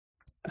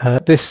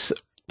This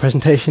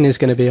presentation is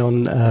going to be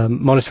on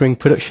monitoring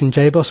production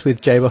JBoss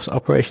with JBoss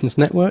Operations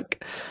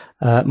Network.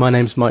 My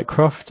name's Mike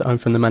Croft. I'm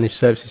from the Managed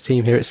Services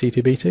team here at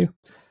C2B2.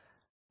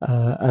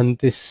 And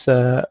this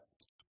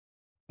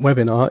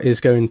webinar is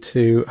going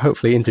to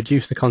hopefully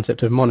introduce the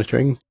concept of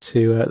monitoring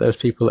to those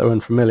people that are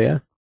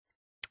unfamiliar,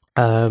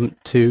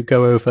 to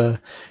go over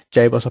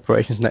JBoss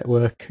Operations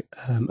Network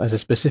as a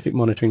specific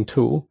monitoring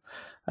tool,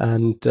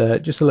 and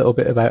just a little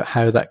bit about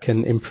how that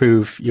can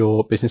improve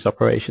your business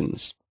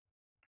operations.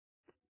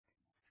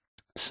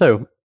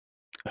 So,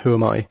 who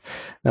am I?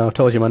 Now, I've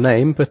told you my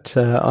name, but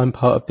I'm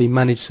part of the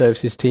Managed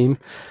Services team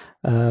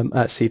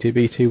at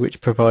C2B2, which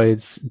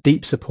provides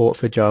deep support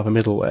for Java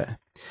middleware.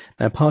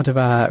 Now, part of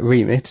our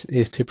remit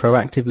is to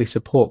proactively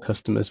support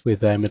customers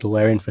with their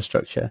middleware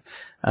infrastructure,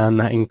 and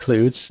that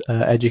includes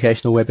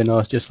educational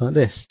webinars just like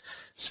this.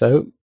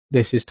 So,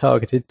 this is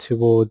targeted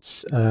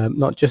towards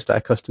not just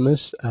our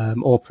customers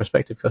or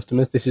prospective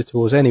customers. This is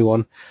towards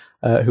anyone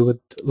who would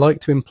like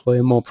to employ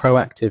a more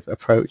proactive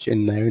approach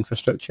in their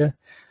infrastructure.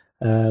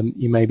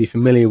 You may be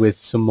familiar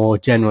with some more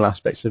general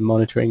aspects of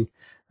monitoring,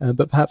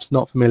 but perhaps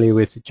not familiar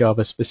with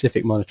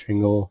Java-specific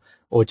monitoring or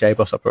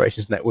JBoss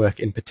Operations Network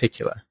in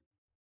particular.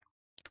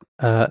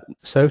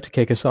 So to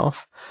kick us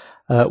off,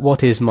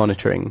 what is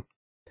monitoring?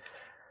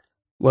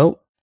 Well,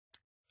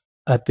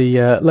 at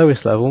the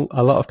lowest level,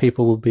 a lot of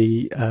people will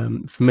be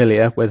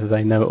familiar, whether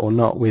they know it or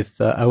not, with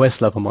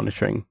OS level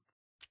monitoring.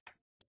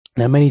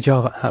 Now, many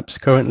Java apps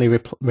currently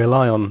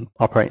rely on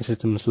operating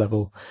systems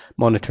level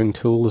monitoring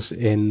tools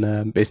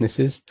in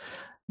businesses.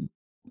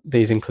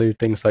 These include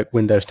things like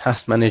Windows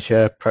Task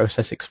Manager,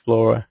 Process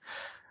Explorer,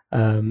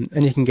 and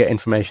you can get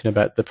information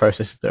about the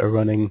processes that are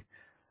running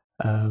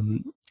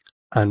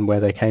and where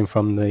they came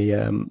from,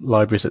 the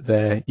libraries that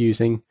they're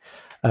using.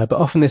 But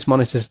often this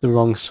monitors the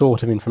wrong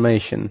sort of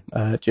information.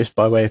 Just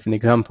by way of an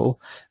example,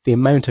 the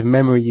amount of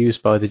memory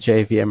used by the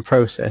JVM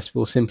process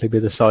will simply be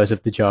the size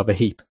of the Java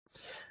heap.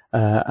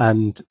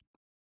 And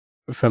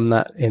from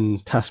that, in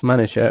Task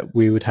Manager,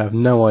 we would have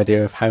no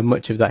idea of how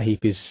much of that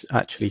heap is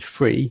actually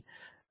free,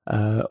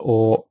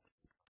 or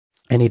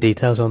any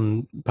details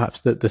on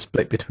perhaps the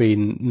split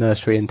between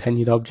nursery and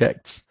tenured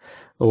objects,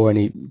 or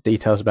any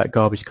details about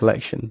garbage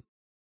collection.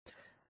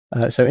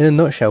 So in a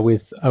nutshell,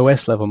 with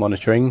OS level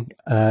monitoring,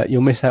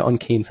 you'll miss out on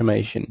key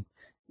information.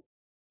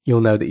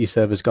 You'll know that your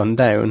server's gone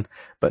down,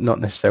 but not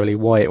necessarily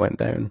why it went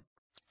down.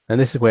 And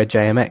this is where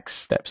JMX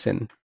steps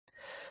in.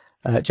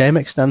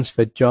 JMX stands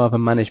for Java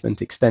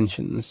Management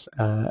Extensions,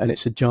 and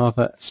it's a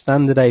Java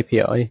standard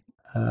API,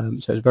 so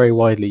it's very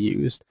widely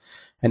used,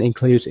 and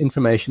includes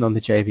information on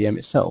the JVM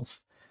itself,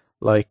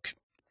 like,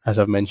 as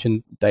I've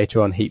mentioned,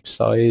 data on heap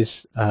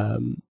size,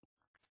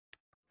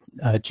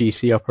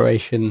 GC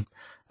operation,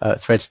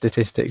 thread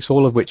statistics,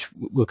 all of which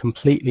will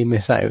completely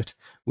miss out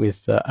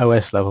with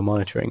OS level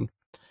monitoring.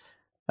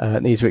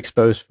 These are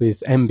exposed with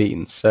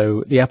MBeans,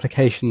 so the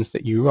applications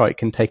that you write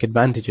can take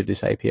advantage of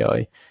this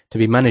API to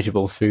be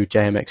manageable through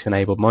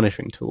JMX-enabled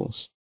monitoring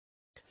tools.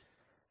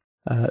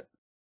 So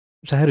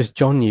how does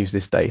John use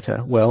this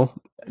data? Well,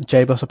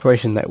 JBoss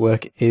Operations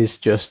Network is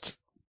just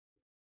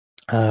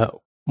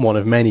one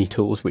of many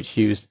tools which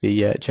use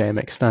the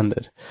JMX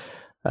standard.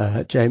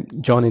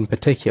 John in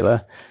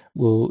particular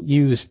will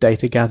use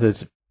data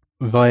gathered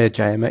via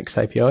JMX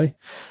API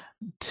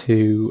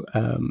to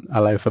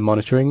allow for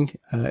monitoring.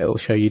 It will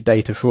show you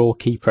data for all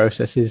key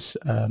processes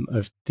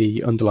of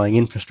the underlying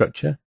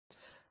infrastructure.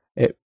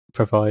 It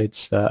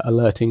provides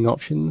alerting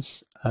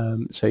options,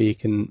 so you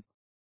can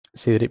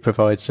see that it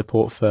provides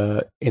support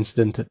for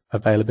incident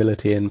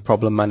availability and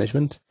problem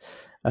management.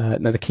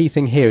 Now the key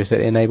thing here is that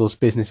it enables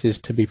businesses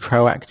to be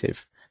proactive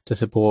to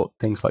support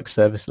things like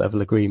service level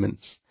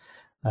agreements.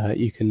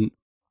 You can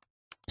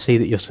see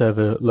that your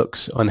server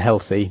looks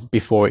unhealthy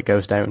before it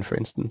goes down, for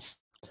instance.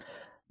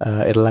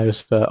 It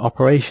allows for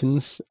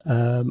operations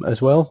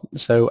as well,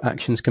 so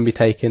actions can be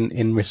taken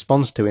in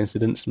response to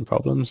incidents and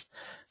problems.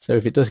 So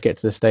if it does get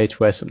to the stage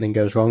where something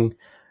goes wrong,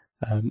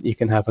 you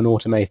can have an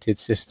automated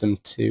system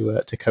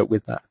to cope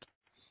with that.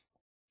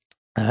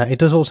 It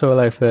does also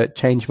allow for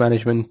change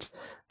management,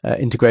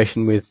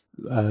 integration with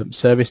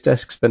service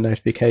desks for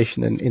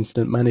notification and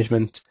incident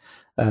management,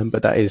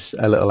 but that is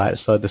a little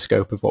outside the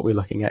scope of what we're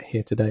looking at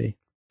here today.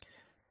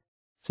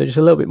 So just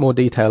a little bit more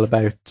detail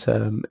about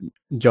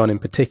John in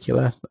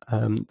particular.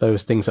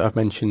 Those things that I've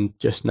mentioned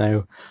just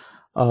now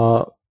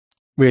are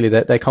really,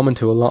 they're common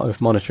to a lot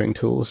of monitoring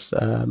tools.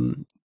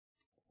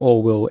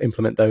 All will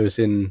implement those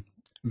in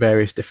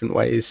various different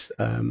ways.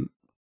 And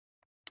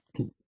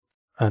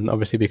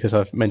obviously, because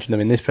I've mentioned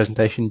them in this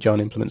presentation, John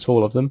implements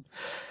all of them.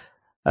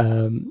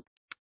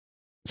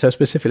 So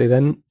specifically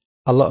then,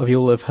 a lot of you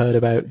will have heard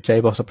about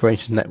JBoss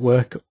Operations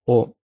Network,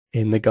 or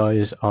in the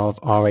guise of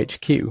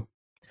RHQ.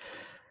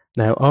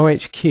 Now,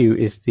 RHQ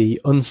is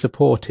the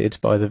unsupported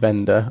by the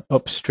vendor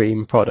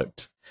upstream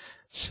product.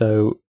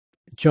 So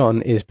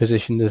John is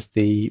positioned as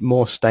the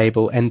more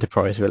stable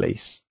enterprise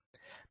release.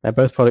 Now,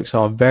 both products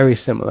are very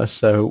similar,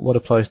 so what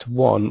applies to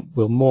one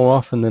will more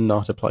often than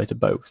not apply to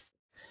both.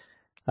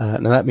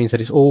 Now that means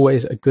that it's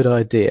always a good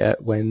idea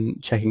when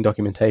checking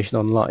documentation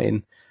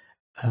online,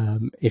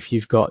 if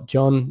you've got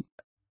John,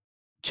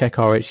 check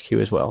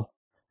RHQ as well.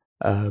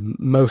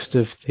 Most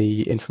of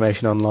the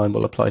information online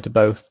will apply to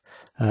both,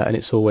 and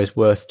it's always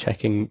worth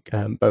checking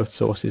both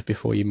sources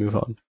before you move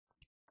on.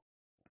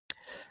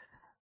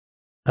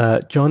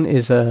 John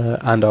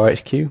and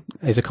RHQ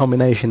is a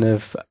combination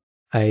of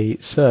a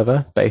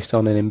server based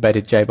on an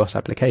embedded JBoss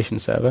application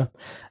server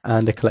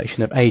and a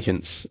collection of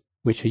agents,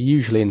 which are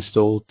usually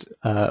installed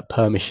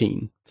per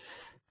machine.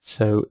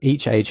 So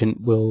each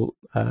agent will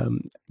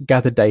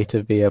gather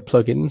data via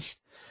plugins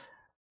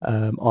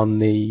on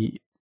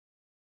the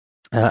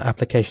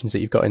applications that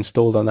you've got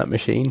installed on that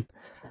machine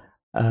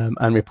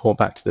and report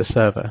back to the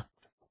server.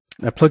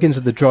 Now, plugins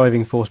are the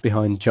driving force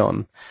behind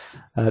John.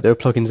 There are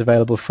plugins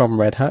available from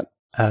Red Hat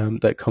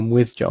that come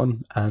with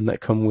John and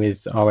that come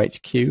with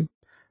RHQ.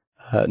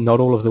 Not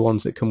all of the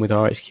ones that come with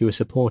RHQ are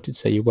supported,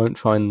 so you won't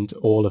find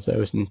all of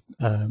those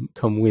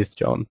come with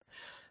John.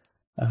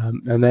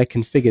 And they're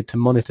configured to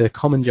monitor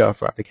common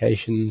Java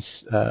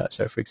applications,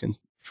 so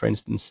for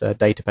instance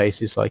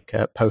databases like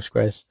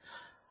Postgres,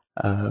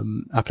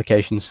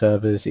 application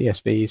servers,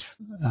 ESBs,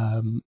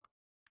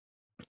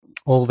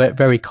 all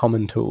very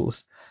common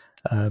tools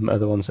are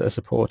the ones that are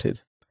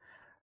supported.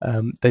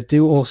 They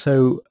do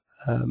also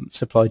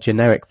supply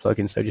generic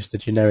plugins, so just a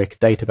generic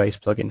database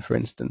plugin, for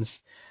instance.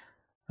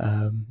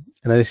 And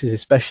this is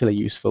especially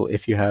useful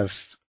if you have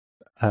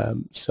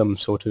some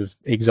sort of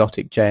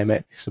exotic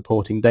JMX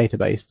supporting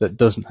database that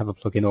doesn't have a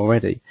plugin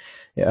already.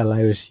 It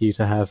allows you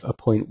to have a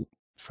point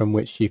from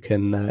which you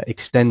can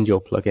extend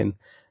your plugin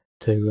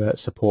to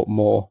support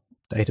more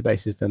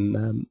databases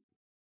than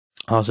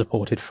are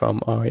supported from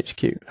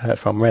RHQ,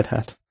 from Red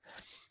Hat.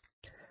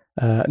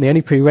 And the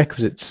only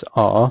prerequisites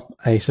are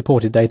a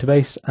supported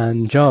database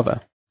and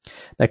Java.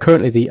 Now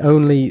currently the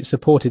only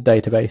supported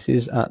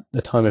databases at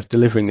the time of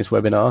delivering this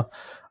webinar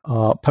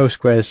are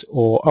Postgres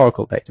or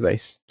Oracle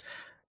database,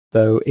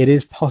 though it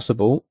is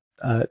possible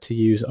to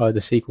use either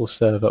SQL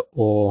Server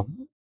or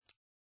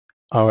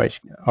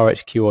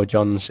RHQ or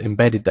John's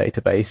embedded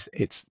database.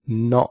 It's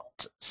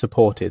not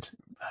supported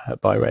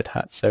by Red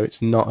Hat, so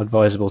it's not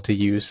advisable to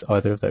use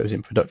either of those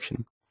in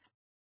production.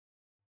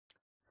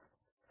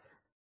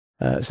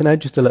 So now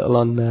just a little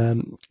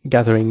on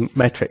gathering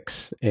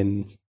metrics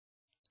in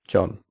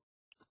John.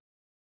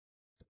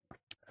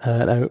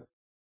 Now,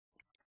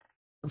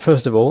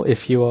 first of all,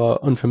 if you are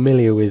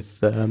unfamiliar with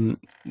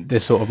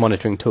this sort of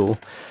monitoring tool,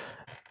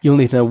 you'll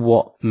need to know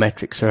what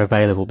metrics are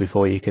available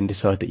before you can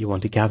decide that you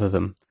want to gather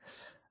them.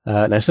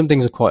 Now, some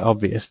things are quite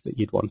obvious that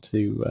you'd want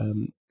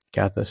to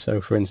gather.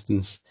 So, for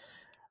instance,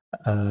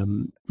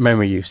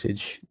 memory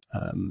usage.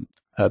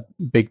 A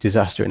big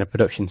disaster in a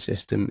production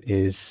system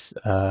is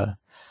an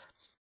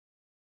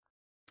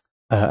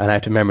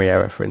out-of-memory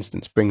error, for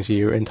instance, brings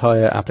your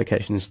entire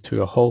applications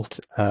to a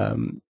halt.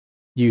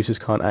 Users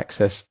can't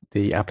access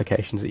the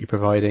applications that you're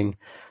providing.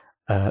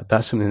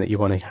 That's something that you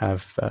want to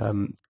have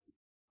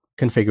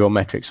configurable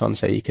metrics on,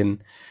 so you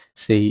can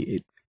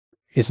see,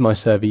 is my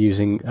server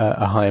using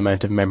a high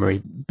amount of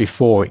memory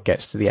before it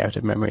gets to the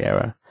out-of-memory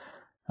error?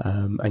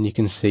 And you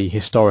can see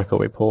historical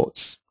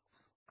reports.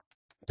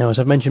 Now, as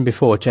I've mentioned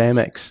before,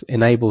 JMX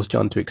enables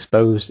John to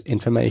expose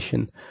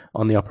information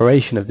on the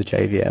operation of the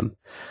JVM,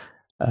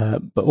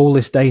 but all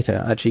this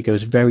data actually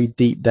goes very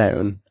deep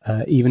down,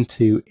 even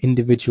to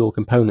individual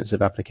components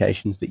of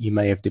applications that you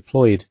may have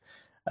deployed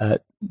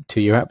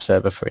to your app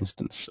server, for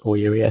instance, or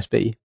your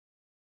ESB.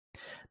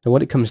 Now,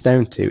 what it comes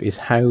down to is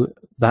how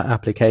that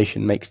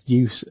application makes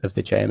use of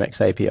the JMX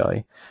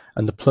API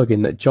and the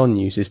plugin that John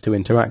uses to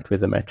interact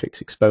with the metrics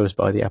exposed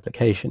by the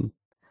application.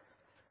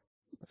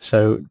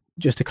 So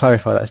just to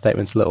clarify that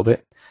statement a little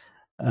bit,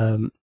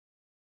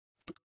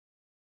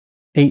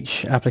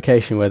 each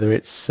application, whether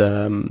it's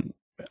an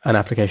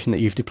application that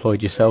you've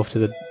deployed yourself to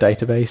the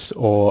database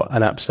or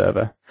an app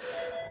server,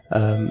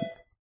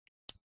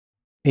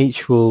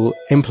 each will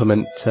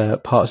implement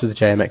parts of the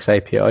JMX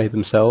API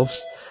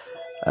themselves,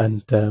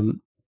 and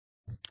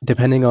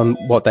depending on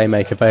what they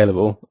make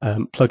available,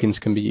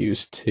 plugins can be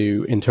used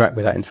to interact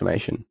with that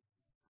information.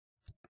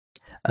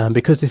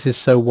 Because this is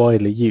so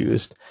widely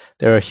used,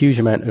 there are a huge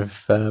amount of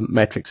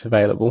metrics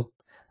available.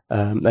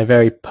 They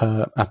vary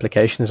per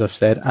application, as I've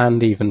said,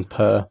 and even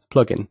per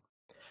plugin.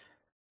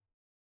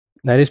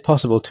 Now, it is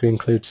possible to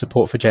include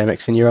support for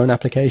JMX in your own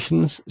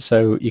applications,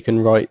 so you can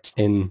write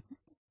in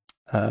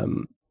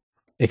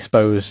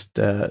exposed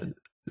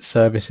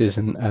services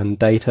and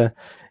data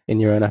in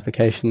your own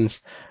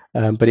applications,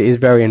 but it is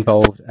very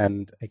involved,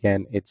 and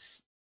again, it's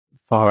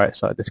far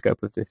outside the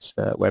scope of this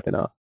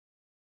webinar.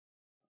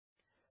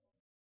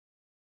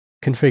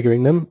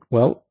 Configuring them,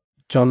 well,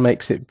 John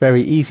makes it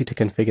very easy to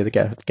configure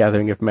the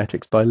gathering of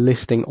metrics by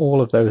listing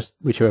all of those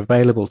which are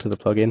available to the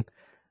plugin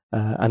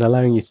and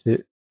allowing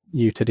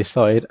you to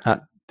decide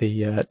at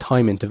the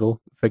time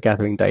interval for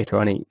gathering data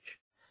on each.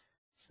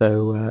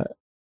 So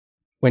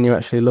when you're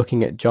actually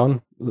looking at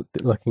John,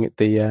 looking at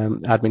the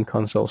admin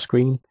console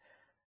screen,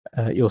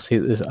 you'll see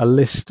that there's a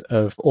list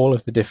of all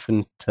of the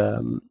different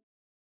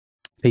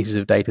pieces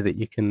of data that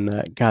you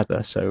can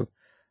gather. So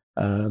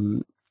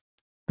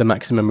the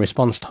maximum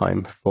response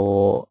time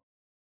for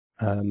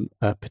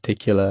a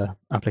particular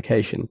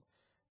application.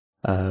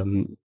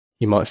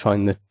 You might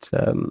find that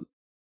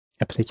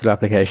a particular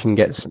application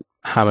gets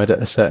hammered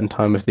at a certain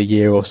time of the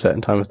year or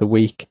certain time of the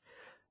week.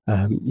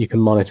 You can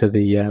monitor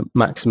the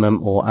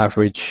maximum or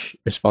average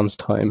response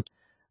time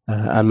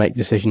and make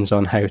decisions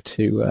on how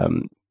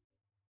to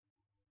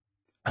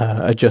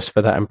adjust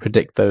for that and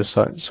predict those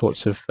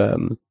sorts of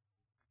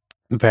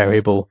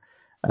variable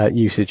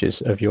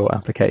usages of your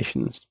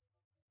applications.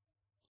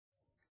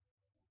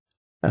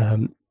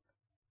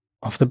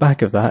 Off the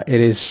back of that, it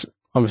is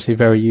obviously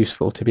very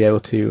useful to be able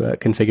to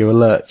configure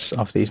alerts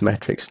off these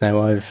metrics.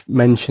 Now, I've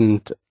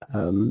mentioned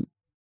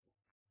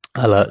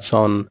alerts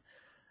on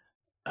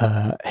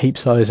heap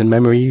size and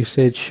memory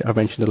usage. I've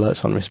mentioned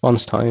alerts on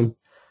response time,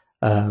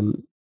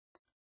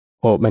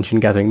 or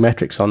mentioned gathering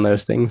metrics on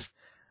those things.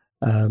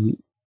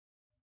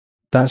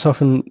 That's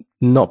often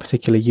not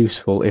particularly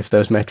useful if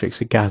those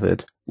metrics are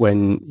gathered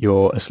when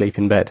you're asleep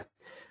in bed.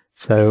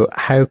 So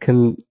how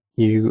can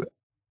you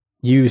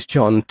use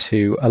John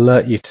to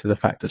alert you to the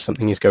fact that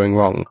something is going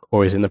wrong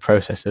or is in the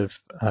process of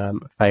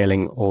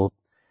failing or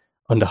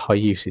under high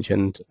usage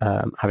and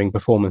having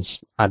performance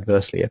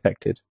adversely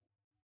affected?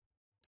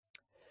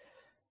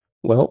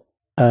 Well,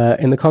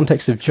 in the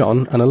context of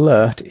John, an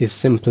alert is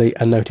simply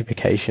a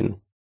notification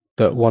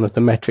that one of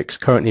the metrics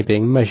currently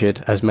being measured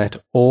has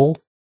met all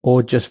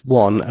or just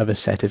one of a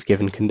set of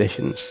given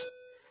conditions.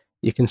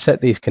 You can set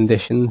these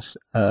conditions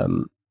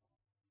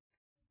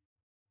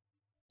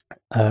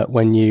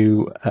when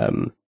you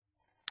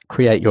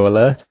create your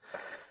alert,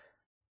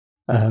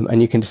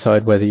 and you can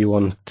decide whether you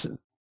want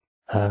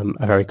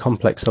a very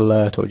complex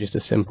alert or just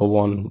a simple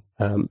one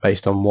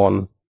based on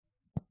one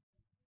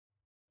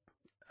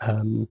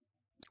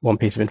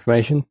piece of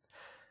information.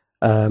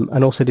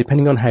 And also,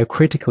 depending on how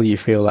critical you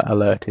feel that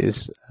alert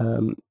is,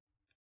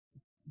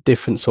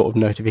 different sort of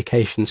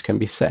notifications can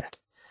be set.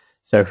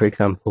 So, for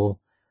example,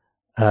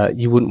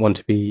 you wouldn't want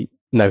to be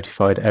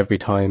notified every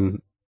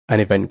time an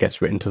event gets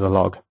written to the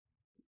log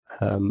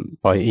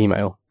by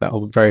email. That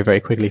will very, very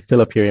quickly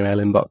fill up your email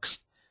inbox,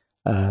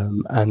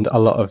 and a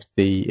lot of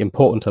the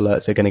important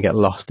alerts are going to get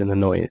lost in the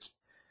noise.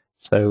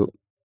 So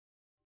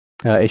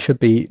it should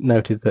be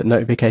noted that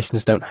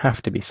notifications don't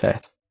have to be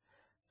set.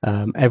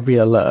 Every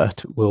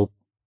alert will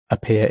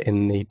appear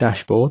in the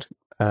dashboard.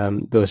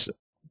 There's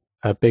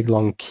a big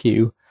long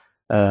queue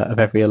of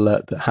every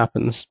alert that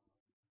happens,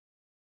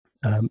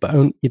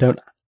 but you don't.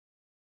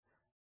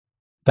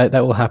 That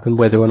will happen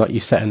whether or not you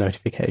set a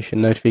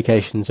notification.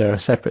 Notifications are a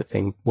separate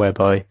thing,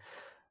 whereby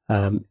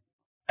an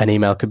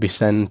email could be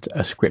sent,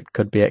 a script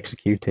could be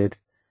executed,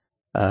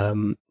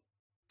 and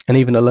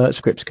even alert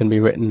scripts can be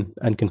written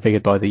and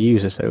configured by the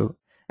user. So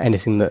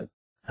anything that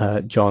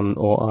John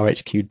or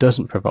RHQ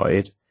doesn't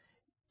provide,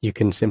 you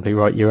can simply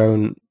write your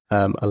own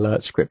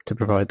alert script to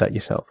provide that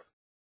yourself.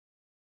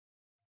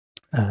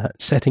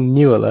 Setting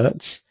new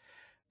alerts,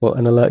 well,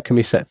 an alert can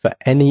be set for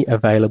any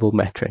available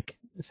metric.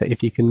 So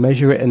if you can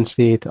measure it and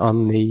see it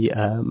on the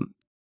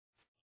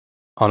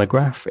on a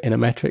graph in a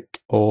metric,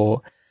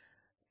 or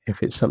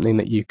if it's something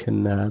that you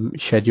can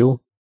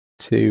schedule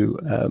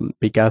to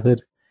be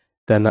gathered,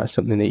 then that's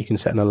something that you can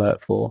set an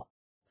alert for.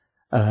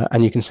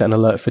 And you can set an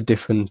alert for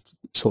different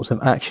sorts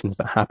of actions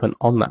that happen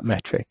on that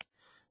metric.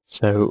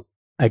 So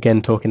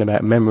again, talking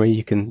about memory,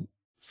 you can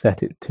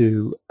set it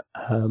to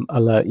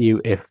alert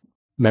you if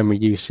memory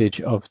usage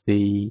of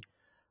the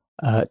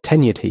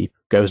tenured heap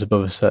goes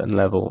above a certain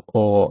level,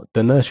 or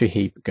the nursery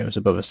heap goes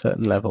above a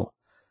certain level.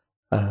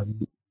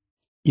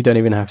 You don't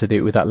even have to do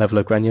it with that level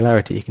of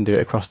granularity. You can do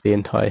it across the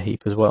entire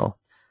heap as well.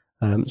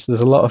 So there's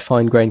a lot of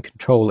fine-grained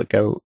control that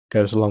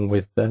goes along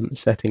with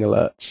setting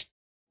alerts.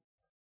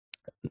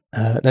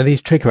 Now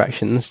these trigger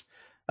actions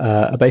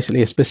are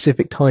basically a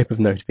specific type of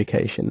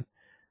notification,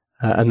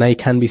 and they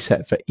can be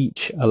set for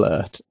each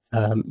alert.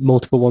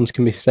 Multiple ones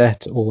can be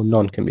set, or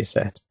none can be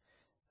set.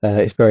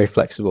 It's very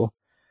flexible.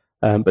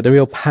 But the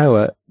real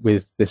power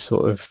with this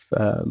sort of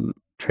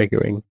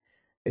triggering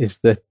is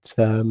that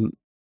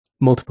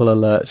multiple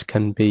alerts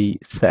can be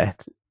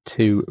set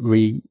to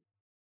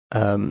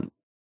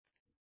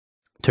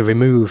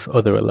remove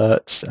other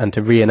alerts and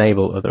to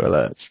re-enable other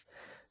alerts.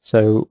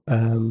 So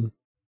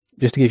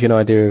just to give you an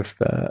idea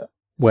of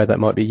where that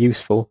might be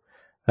useful,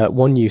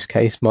 one use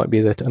case might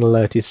be that an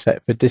alert is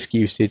set for disk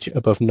usage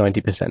above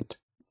 90%.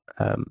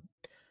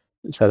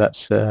 So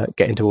that's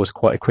getting towards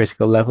quite a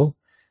critical level.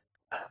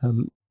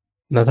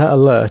 Now that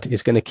alert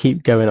is going to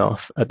keep going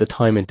off at the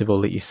time interval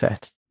that you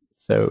set.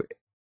 So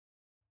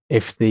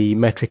if the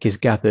metric is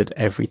gathered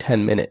every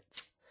 10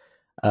 minutes,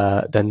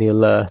 then the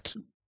alert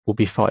will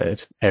be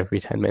fired every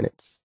 10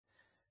 minutes.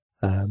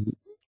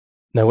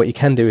 Now what you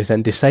can do is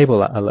then disable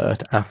that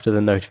alert after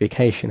the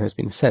notification has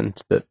been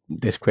sent that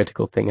this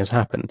critical thing has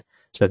happened,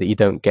 so that you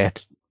don't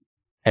get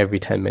every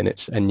 10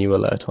 minutes a new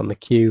alert on the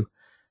queue,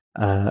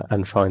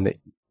 and find that,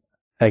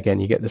 again,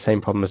 you get the same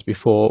problem as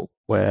before,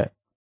 where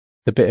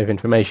the bit of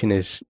information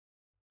is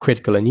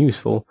critical and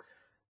useful,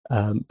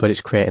 but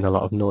it's creating a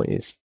lot of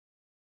noise.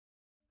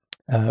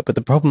 But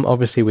the problem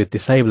obviously with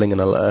disabling an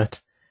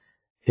alert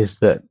is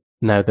that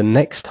now the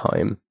next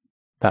time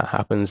that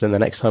happens and the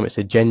next time it's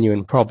a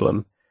genuine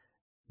problem,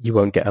 you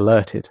won't get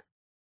alerted.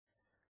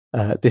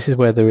 This is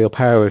where the real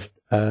power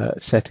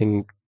of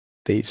setting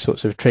these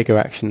sorts of trigger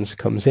actions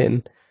comes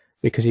in,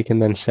 because you can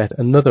then set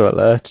another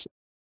alert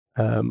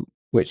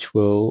which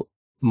will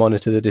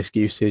monitor the disk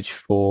usage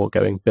for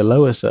going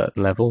below a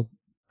certain level,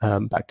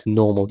 back to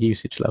normal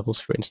usage levels,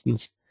 for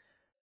instance,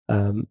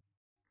 and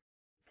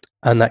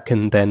that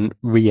can then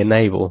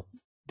re-enable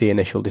the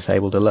initial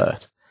disabled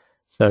alert.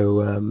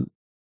 So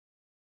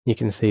you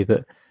can see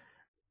that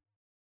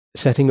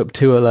setting up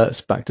 2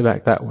 alerts back to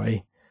back that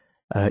way,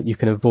 you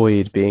can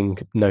avoid being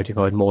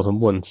notified more than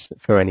once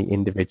for any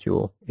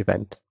individual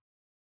event.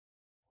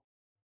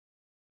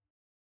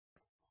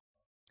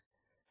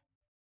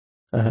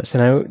 So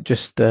now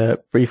just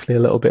briefly a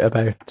little bit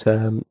about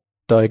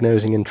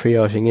diagnosing and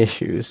triaging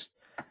issues.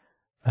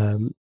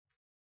 Now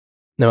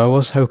I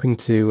was hoping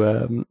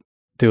to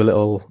do a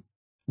little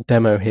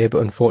demo here,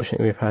 but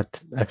unfortunately we've had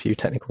a few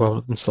technical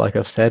problems, like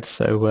I've said,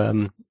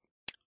 so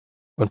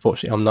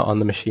unfortunately I'm not on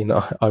the machine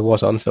that I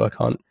was on, so I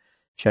can't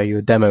show you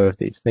a demo of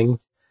these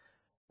things.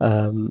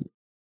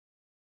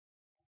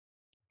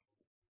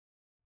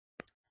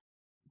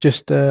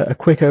 Just a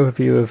quick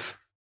overview of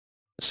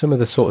some of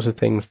the sorts of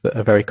things that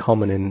are very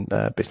common in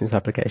business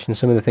applications.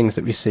 Some of the things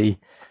that we see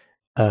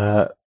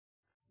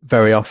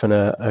very often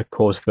are a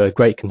cause for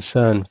great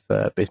concern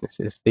for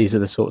businesses. These are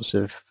the sorts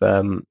of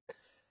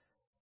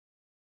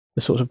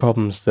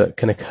problems that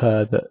can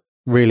occur that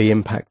really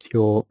impact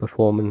your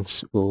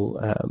performance, will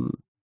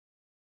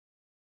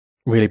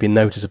really be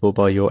noticeable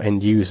by your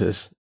end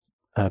users,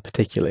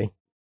 particularly.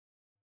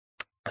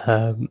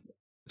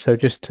 So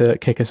just to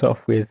kick us off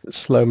with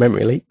slow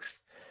memory leaks.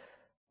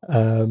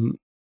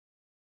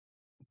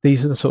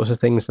 These are the sorts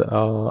of things that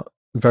are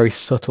very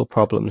subtle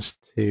problems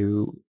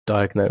to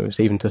diagnose,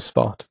 even to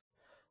spot.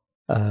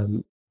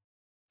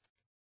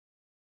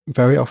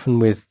 Very often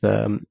with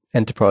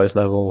enterprise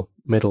level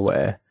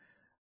middleware,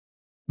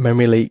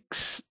 memory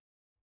leaks,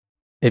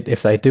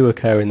 if they do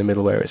occur in the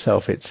middleware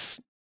itself, it's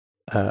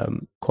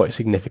quite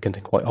significant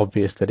and quite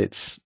obvious that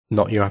it's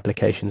not your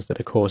applications that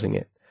are causing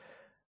it.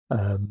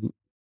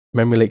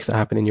 Memory leaks that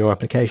happen in your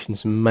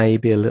applications may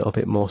be a little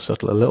bit more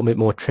subtle, a little bit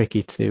more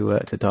tricky to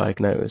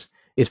diagnose,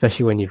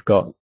 especially when you've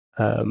got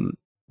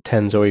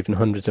tens or even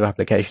hundreds of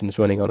applications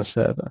running on a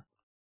server.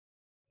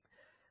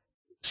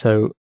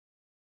 So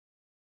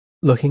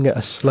looking at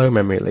a slow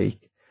memory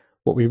leak,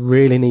 what we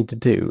really need to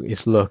do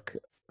is look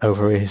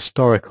over a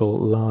historical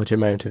large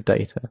amount of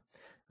data.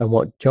 And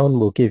what John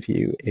will give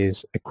you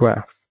is a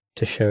graph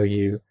to show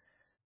you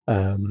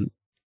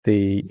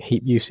the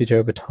heap usage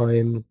over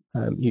time.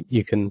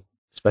 You can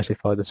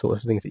specify the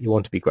sorts of things that you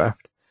want to be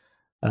graphed.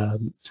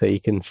 So you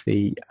can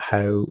see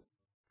how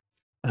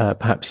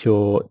perhaps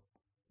your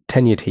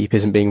tenured heap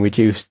isn't being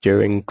reduced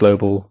during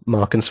global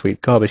mark and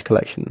sweep garbage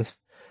collections.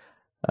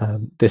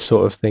 This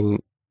sort of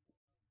thing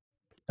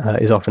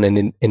is often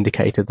an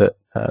indicator that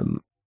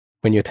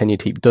when your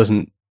tenured heap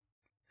doesn't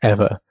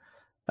ever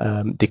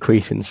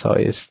decrease in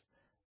size,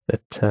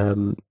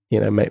 that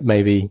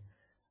maybe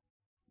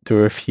there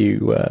are a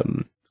few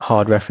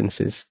hard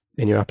references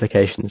in your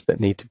applications that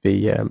need to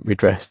be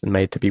redressed and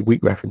made to be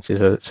weak references,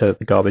 so that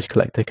the garbage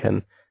collector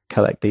can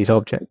collect these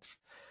objects.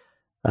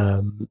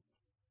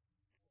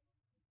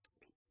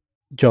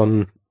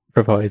 John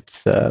provides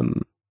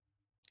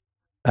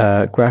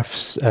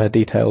graphs,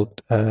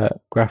 detailed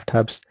graph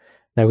tabs.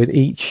 Now with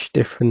each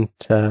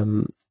different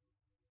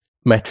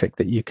metric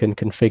that you can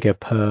configure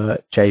per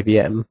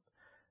JVM,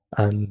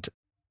 and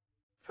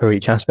for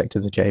each aspect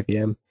of the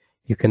JVM,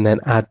 you can then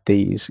add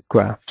these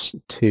graphs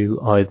to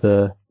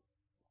either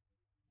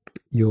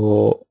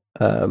your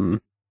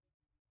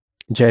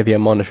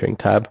JVM monitoring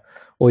tab,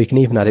 or you can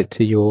even add it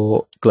to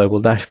your global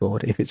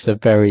dashboard if it's a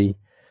very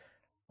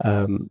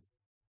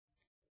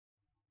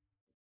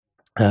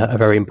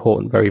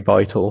important, very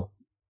vital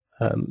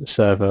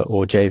server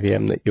or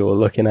JVM that you're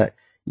looking at.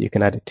 You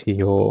can add it to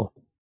your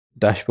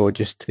dashboard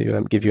just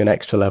to give you an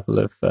extra level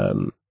of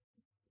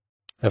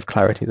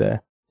clarity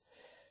there.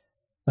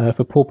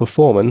 For poor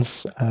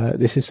performance,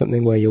 this is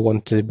something where you'll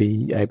want to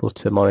be able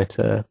to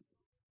monitor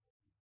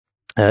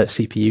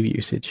CPU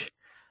usage.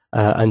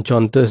 And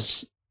John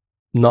does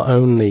not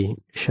only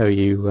show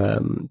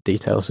you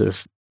details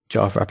of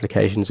Java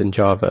applications and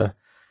Java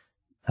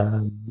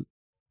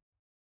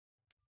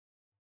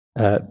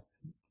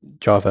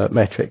Java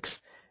metrics,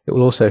 it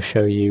will also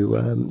show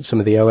you some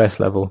of the OS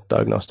level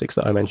diagnostics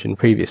that I mentioned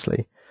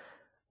previously.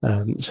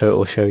 So it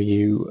will show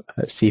you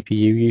CPU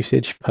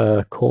usage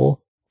per core.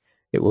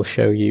 It will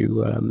show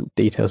you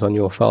details on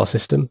your file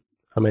system.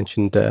 I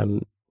mentioned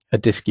a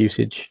disk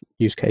usage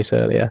use case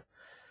earlier.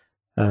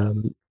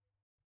 And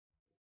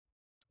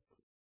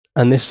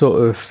this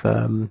sort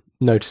of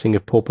noticing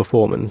of poor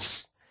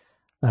performance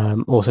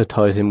also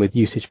ties in with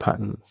usage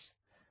patterns.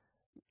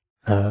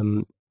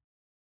 You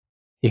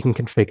can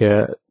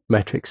configure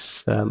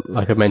metrics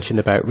like I mentioned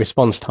about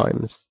response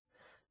times.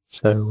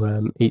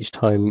 So each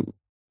time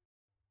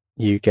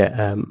you get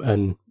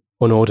an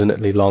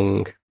inordinately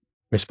long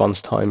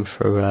response time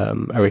for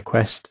a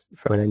request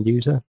from an end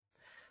user.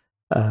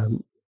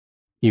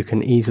 You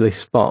can easily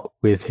spot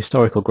with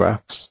historical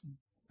graphs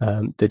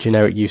the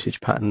generic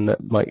usage pattern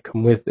that might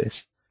come with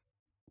this.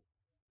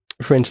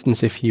 For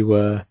instance, if you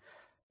were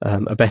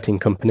a betting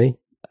company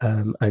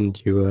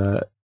and you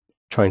were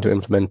trying to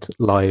implement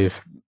live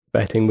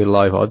betting with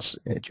live odds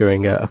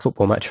during a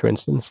football match, for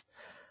instance,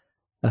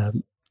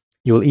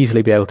 you will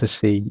easily be able to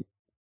see,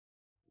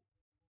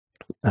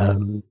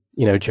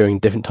 during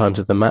different times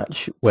of the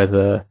match,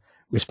 whether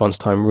response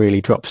time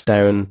really drops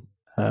down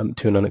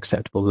to an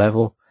unacceptable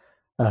level.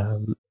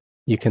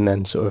 You can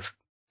then sort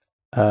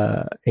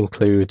of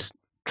include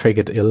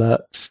triggered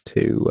alerts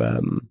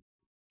to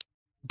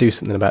do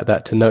something about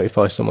that, to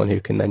notify someone who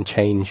can then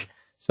change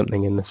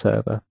something in the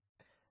server.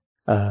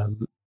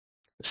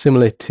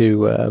 Similar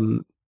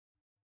to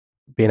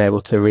being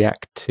able to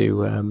react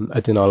to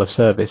a denial of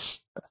service,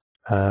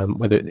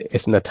 whether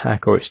it's an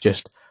attack or it's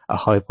just a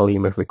high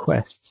volume of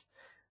requests.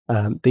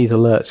 These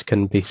alerts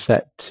can be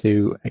set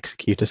to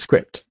execute a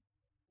script.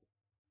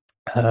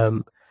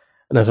 And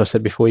as I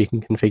said before, you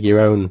can configure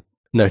your own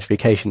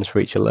notifications for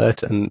each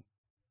alert, and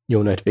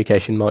your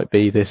notification might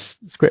be this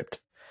script.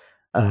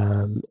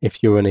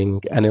 If you're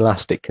running an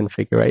elastic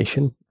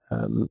configuration,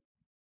 one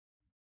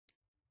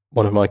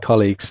of my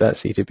colleagues at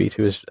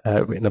C2B2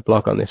 has written a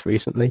blog on this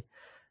recently,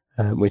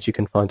 which you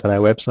can find on our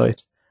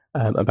website,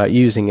 about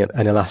using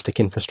an elastic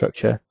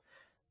infrastructure.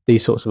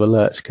 These sorts of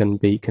alerts can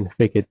be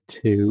configured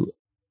to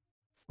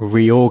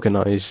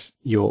reorganize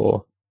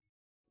your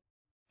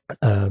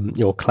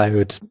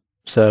cloud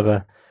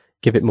server,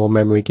 give it more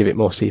memory, give it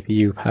more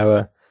CPU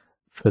power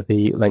for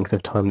the length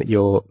of time that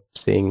you're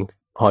seeing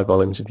high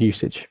volumes of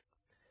usage.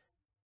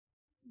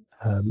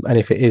 And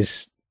if it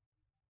is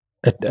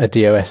a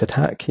DOS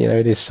attack,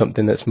 it is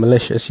something that's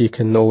malicious, you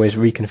can always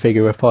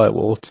reconfigure a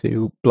firewall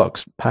to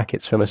block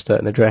packets from a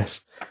certain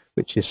address,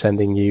 which is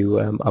sending you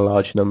a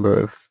large number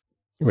of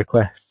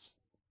requests.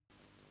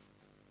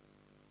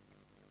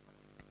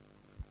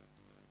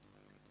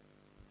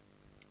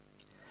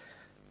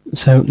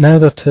 So now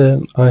that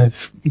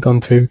I've gone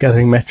through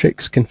gathering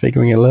metrics,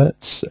 configuring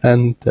alerts,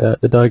 and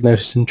the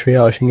diagnosis and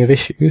triaging of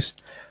issues,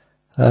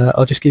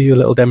 I'll just give you a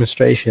little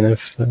demonstration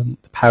of the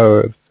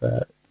power of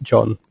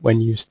John when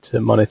used to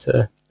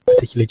monitor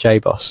particularly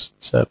JBoss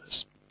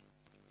servers.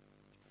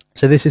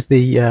 So this is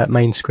the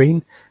main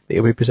screen that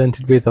you'll be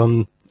presented with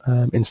on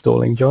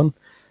installing John.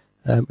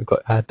 We've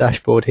got our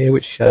dashboard here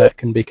which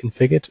can be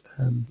configured,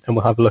 and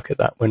we'll have a look at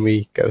that when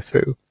we go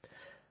through.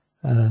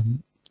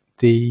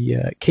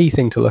 The key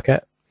thing to look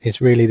at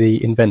is really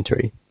the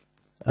inventory.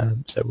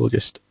 So we'll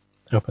just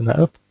open that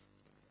up.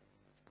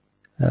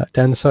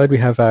 Down the side we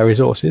have our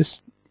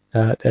resources.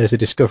 There's a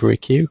discovery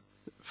queue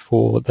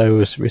for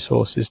those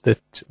resources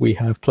that we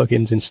have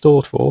plugins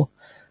installed for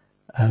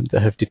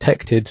that have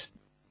detected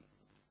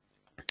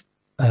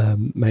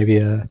maybe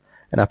an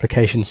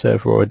application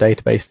server or a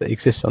database that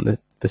exists on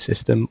the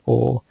system,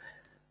 or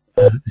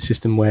the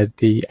system where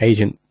the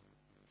agent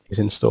is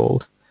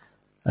installed,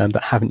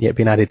 that haven't yet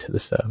been added to the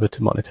server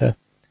to monitor.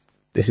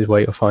 This is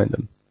where you'll find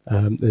them.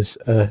 There's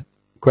a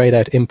grayed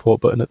out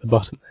import button at the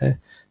bottom there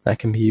that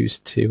can be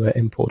used to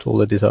import all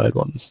the desired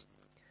ones.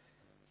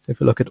 So if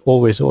we look at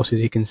all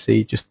resources, you can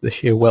see just the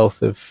sheer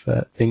wealth of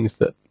things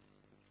that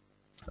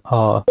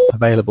are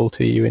available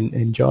to you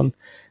in John.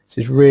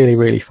 This is really,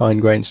 really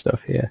fine-grained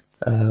stuff here.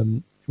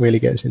 Really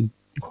goes in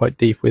quite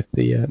deep with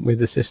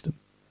the system.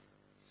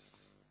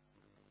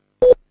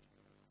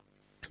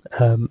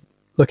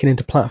 Looking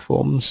into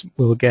platforms,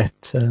 we'll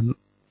get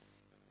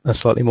a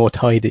slightly more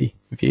tidy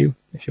view,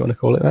 if you want to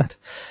call it that.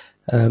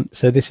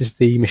 So this is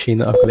the machine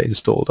that I've got it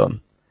installed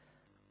on.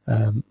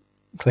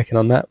 Clicking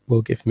on that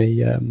will give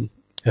me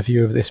a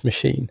view of this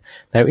machine.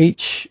 Now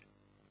each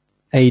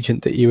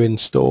agent that you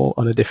install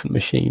on a different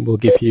machine will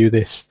give you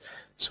this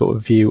sort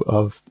of view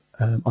of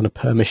on a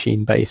per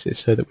machine basis,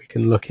 so that we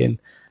can look in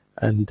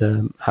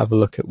and have a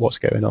look at what's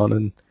going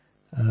on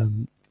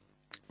and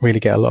really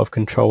get a lot of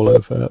control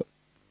over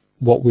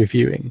what we're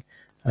viewing,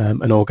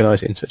 and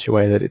organize it in such a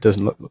way that it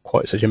doesn't look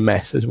quite such a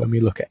mess as when we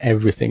look at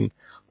everything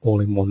all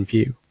in one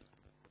view.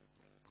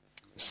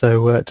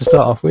 So to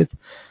start off with,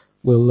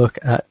 we'll look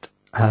at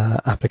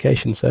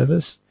application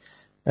servers.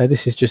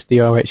 This is just the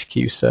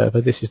RHQ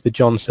server. This is the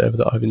John server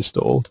that I've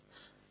installed.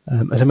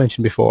 As I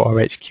mentioned before,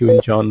 RHQ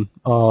and John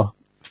are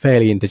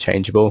fairly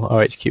interchangeable.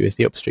 RHQ is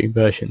the upstream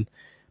version,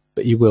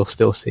 but you will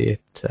still see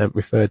it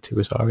referred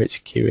to as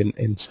RHQ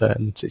in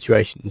certain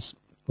situations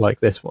like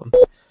this one.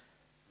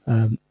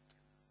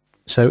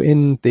 So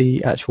in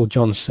the actual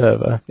John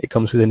server, it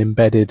comes with an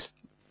embedded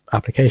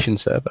application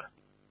server,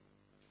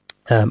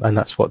 and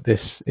that's what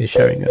this is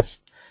showing us.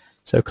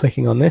 So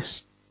clicking on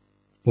this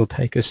will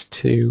take us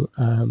to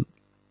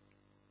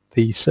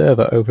the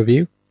server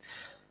overview,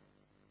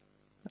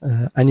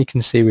 and you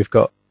can see we've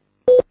got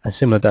a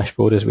similar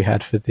dashboard as we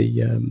had for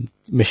the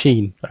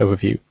machine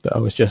overview that I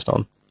was just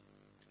on.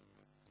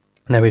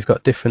 Now we've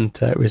got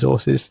different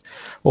resources.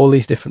 All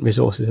these different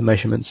resources and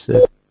measurements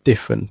are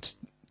different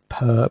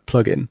per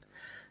plugin.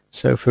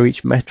 So for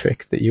each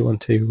metric that you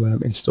want to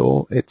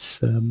install, it's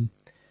going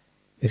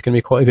to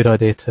be quite a good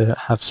idea to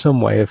have some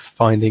way of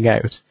finding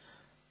out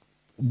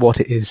what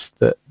it is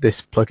that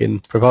this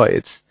plugin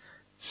provides.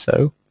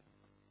 So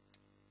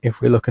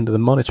if we look under the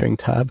monitoring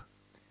tab,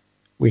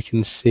 we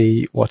can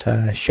see what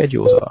our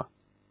schedules are.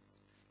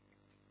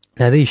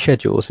 Now these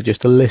schedules are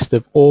just a list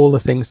of all the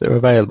things that are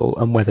available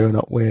and whether or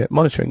not we're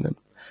monitoring them.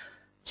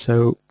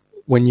 So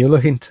when you're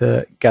looking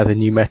to gather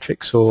new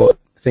metrics or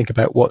think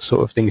about what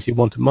sort of things you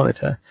want to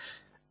monitor,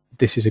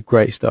 this is a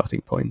great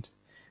starting point.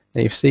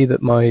 Now you see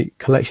that my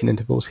collection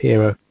intervals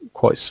here are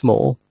quite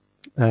small.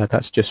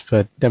 That's just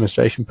for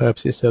demonstration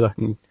purposes, so that I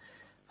can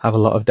have a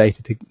lot of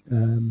data to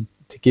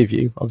give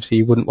you. Obviously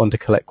you wouldn't want to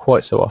collect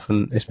quite so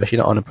often, especially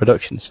not on a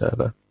production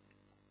server.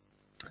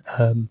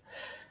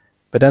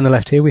 But down the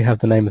left here we have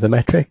the name of the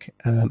metric,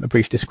 a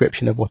brief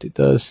description of what it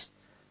does.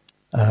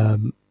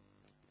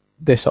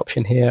 This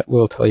option here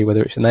will tell you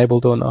whether it's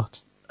enabled or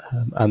not,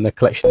 and the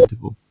collection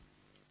interval.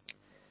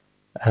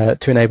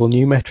 To enable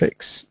new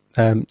metrics,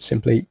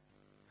 simply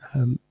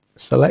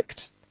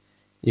select.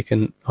 You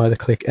can either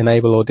click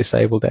enable or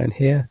disable down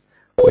here,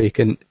 or you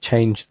can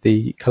change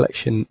the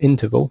collection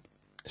interval.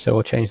 So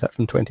I'll change that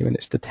from 20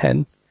 minutes to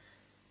 10.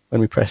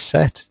 When we press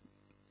set,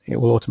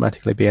 it will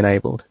automatically be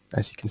enabled,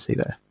 as you can see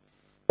there.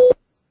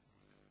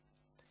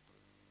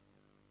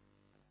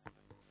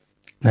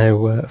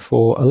 Now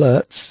for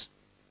alerts,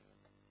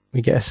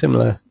 we get a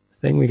similar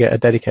thing. We get a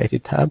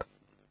dedicated tab.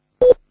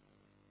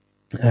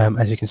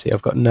 As you can see,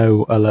 I've got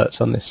no alerts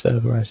on this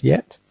server as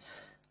yet.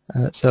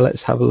 So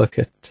let's have a look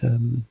at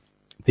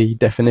the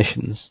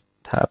definitions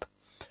tab.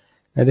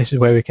 Now this is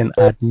where we can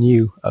add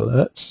new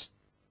alerts.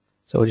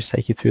 So I'll just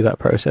take you through that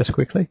process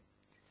quickly.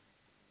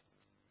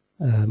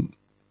 I'll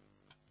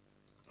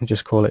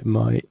just call it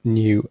my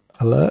new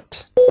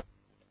alert.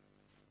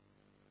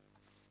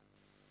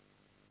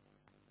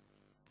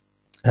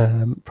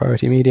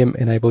 Priority medium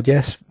enabled,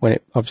 yes.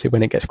 Obviously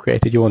when it gets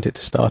created you want it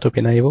to start up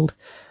enabled.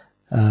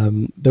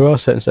 There are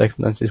certain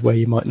circumstances where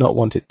you might not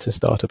want it to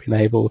start up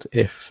enabled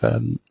if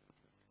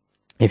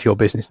your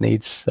business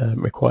needs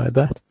required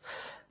that.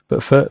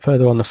 But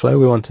further on the flow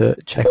we want to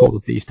check all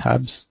of these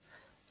tabs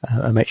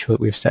and make sure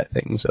that we've set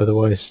things,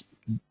 otherwise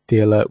the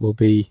alert will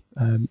be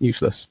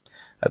useless.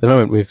 At the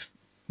moment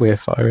we're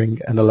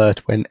firing an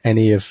alert when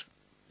any of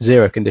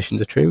 0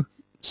 conditions are true,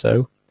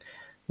 so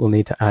we'll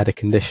need to add a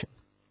condition.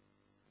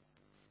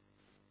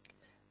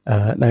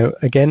 Now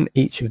again,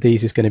 each of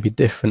these is going to be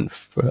different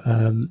for,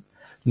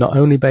 not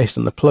only based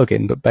on the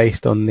plugin but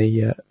based on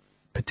the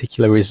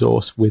particular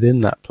resource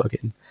within that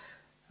plugin.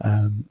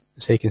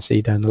 So you can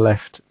see down the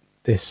left,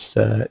 this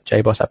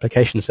JBoss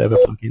Application Server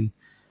plugin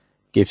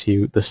gives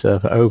you the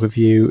server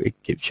overview,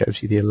 it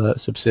shows you the alert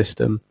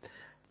subsystem,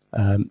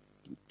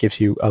 gives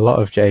you a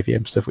lot of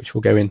JVM stuff which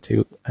we'll go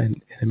into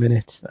in a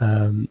minute.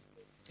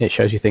 It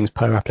shows you things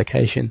per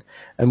application,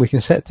 and we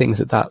can set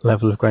things at that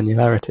level of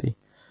granularity.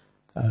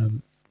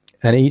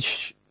 And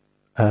each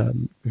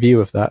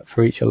view of that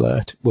for each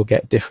alert will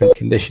get different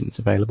conditions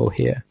available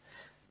here.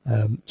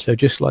 So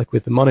just like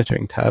with the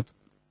monitoring tab,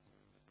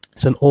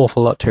 it's an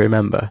awful lot to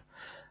remember,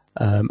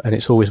 and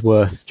it's always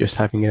worth just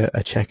having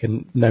a check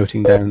and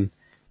noting down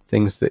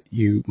things that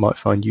you might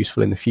find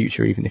useful in the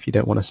future, even if you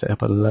don't want to set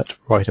up an alert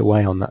right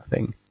away on that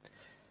thing.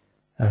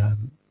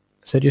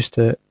 So just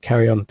to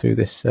carry on through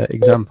this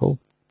example,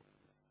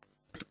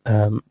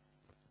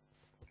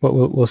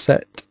 we'll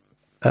set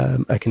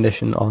a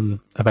condition on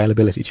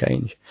availability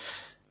change.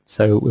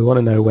 So we want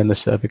to know when the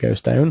server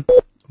goes down.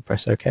 We'll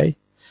press OK.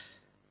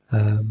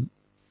 A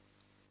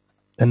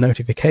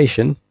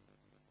notification,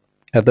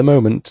 at the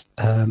moment,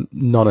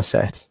 none are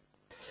set.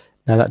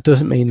 Now that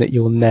doesn't mean that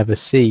you'll never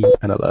see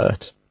an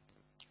alert.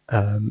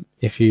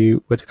 If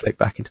you were to click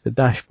back into the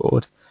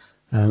dashboard,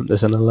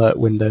 there's an alert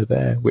window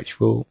there which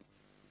will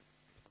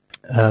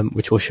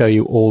show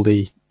you all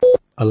the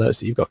alerts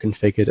that you've got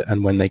configured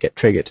and when they get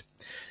triggered.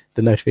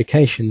 The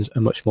notifications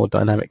are much more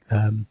dynamic.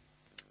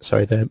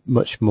 They're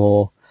much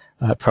more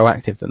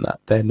proactive than that.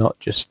 They're not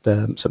just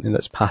something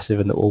that's passive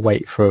and that will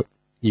wait for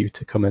you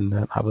to come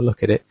and have a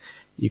look at it.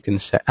 You can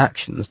set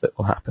actions that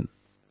will happen.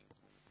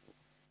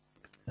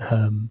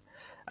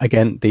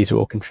 Again, these are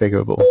all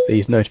configurable.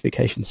 These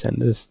notification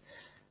senders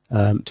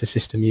to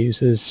system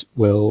users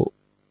will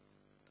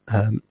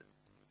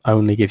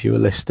only give you a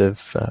list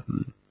of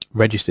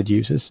registered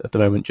users. At the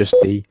moment, just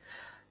the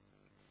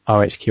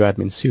RHQ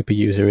admin super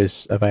user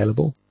is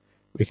available.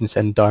 We can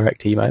send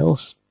direct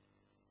emails,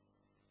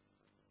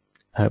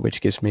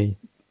 which gives me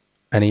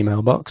an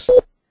email box.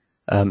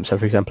 So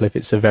for example, if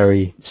it's a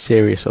very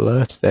serious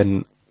alert,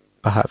 then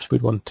perhaps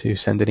we'd want to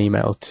send an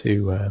email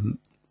to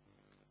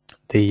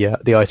the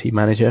IT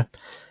manager,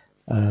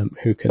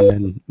 who can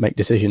then make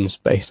decisions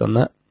based on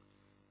that.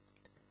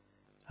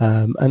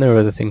 And there are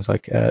other things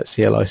like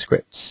CLI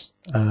scripts,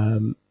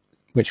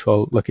 which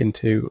we'll look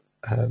into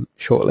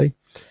shortly,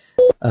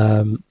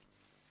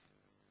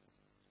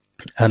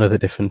 and other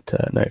different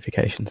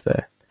notifications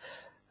there.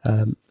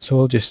 So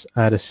I'll just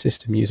add a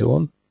system user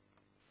one.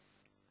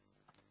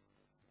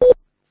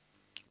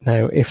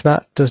 Now, if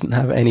that doesn't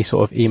have any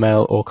sort of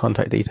email or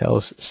contact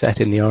details set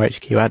in the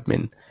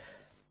RHQ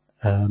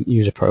admin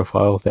user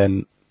profile,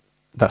 then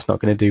that's not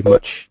going to do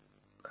much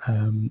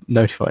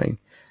notifying.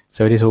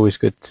 So it is always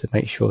good to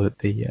make sure that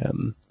the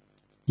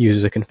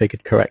users are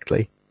configured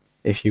correctly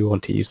if you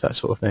want to use that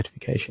sort of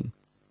notification.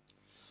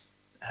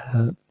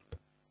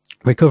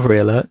 Recovery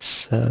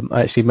alerts,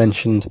 I actually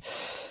mentioned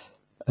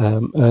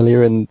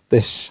earlier in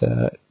this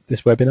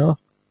webinar.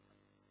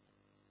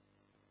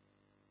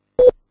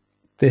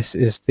 This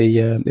is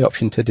the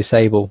option to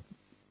disable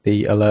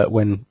the alert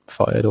when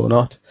fired or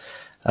not.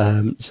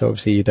 So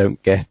obviously you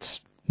don't get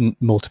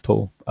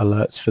multiple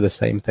alerts for the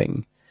same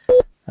thing.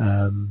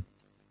 Now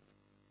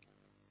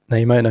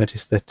you might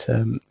notice that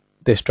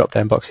this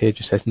drop-down box here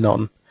just says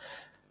none.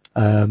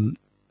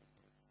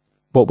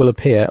 What will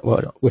appear,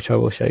 which I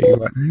will show you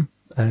right now,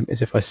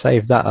 is if I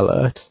save that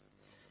alert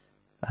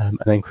and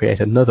then create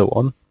another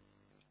one,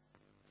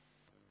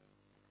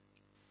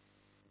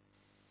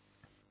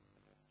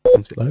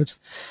 once it loads,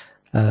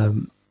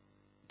 then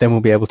we'll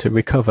be able to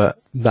recover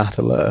that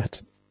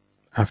alert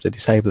after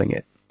disabling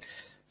it.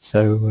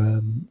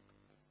 So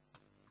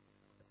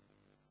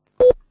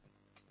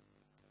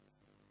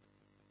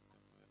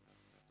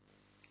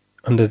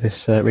under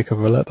this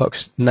recover alert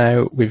box,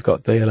 now we've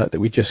got the alert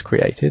that we just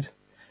created.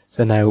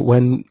 So now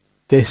when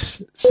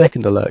this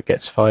second alert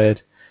gets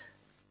fired,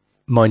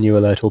 my new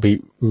alert will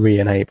be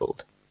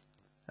re-enabled.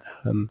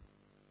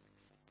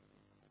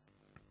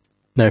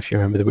 Now if you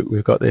remember that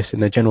we've got this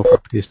in the general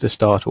properties to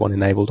start one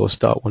enabled or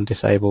start one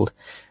disabled.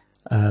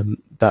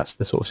 That's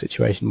the sort of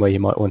situation where you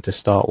might want to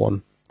start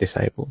one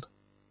disabled.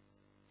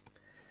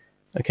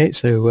 Okay,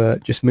 so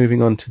just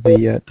moving on to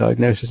the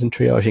diagnosis and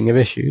triaging of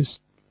issues.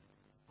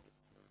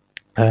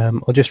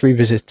 I'll just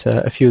revisit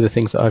a few of the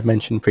things that I've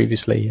mentioned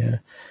previously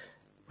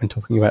when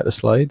talking about the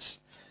slides.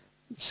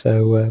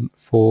 So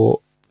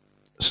for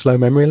slow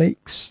memory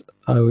leaks,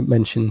 I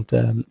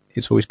mentioned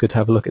it's always good to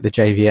have a look at the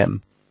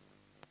JVM,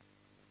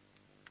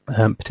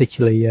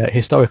 particularly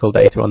historical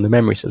data on the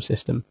memory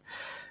subsystem.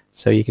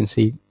 So you can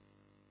see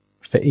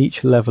for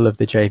each level of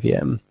the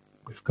JVM,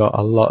 we've got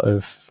a lot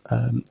of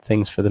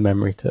things for the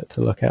memory to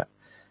look at.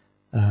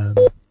 Now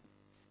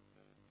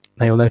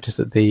you'll notice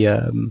that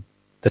the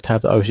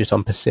tab that I was just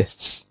on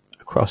persists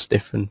across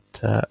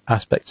different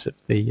aspects of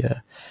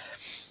the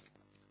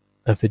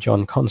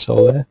John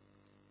console there.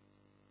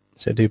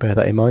 So do bear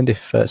that in mind.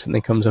 If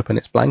something comes up and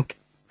it's blank,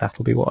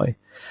 that'll be why.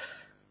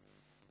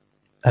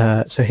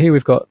 So here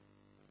we've got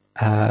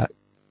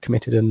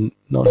committed and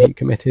non-heap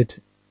committed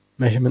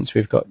measurements.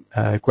 We've got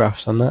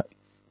graphs on that.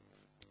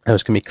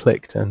 Those can be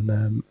clicked,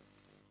 and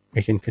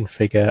we can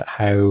configure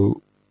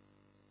how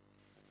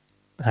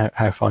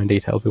fine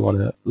detailed we want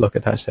to look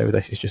at that. So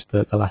this is just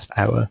the last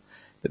hour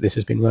that this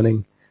has been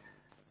running.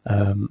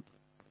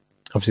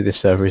 Obviously this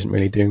server isn't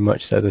really doing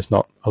much, so there's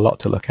not a lot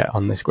to look at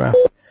on this graph.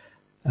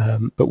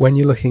 But when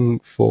you're looking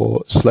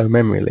for slow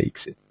memory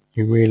leaks,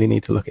 you really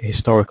need to look at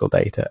historical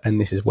data, and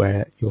this is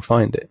where you'll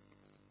find it.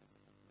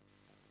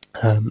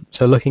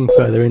 So looking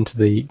further into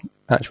the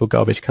actual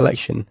garbage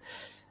collection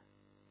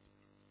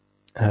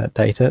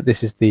data,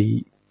 this is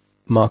the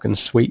mark and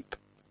sweep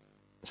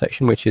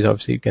section, which is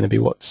obviously going to be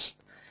what's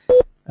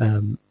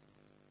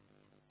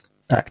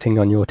acting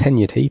on your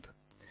tenured heap.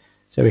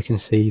 So we can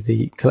see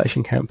the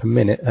collection count per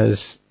minute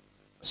has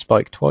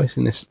spiked twice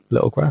in this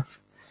little graph,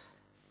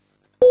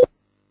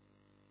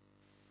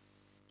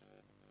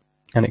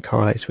 and it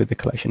correlates with the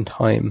collection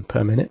time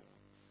per minute.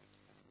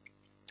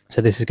 So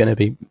this is going to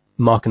be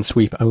mark and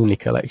sweep only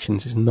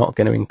collections. It's not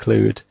going to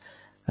include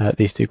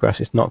these two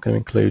graphs. It's not going to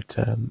include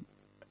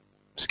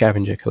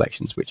scavenger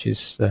collections, which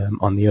is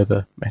on the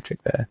other metric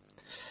there.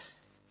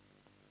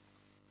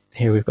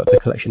 Here we've got the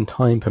collection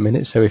time per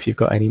minute, so if you've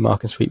got any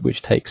mark and sweep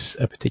which takes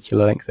a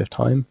particular length of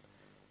time,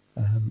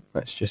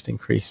 let's just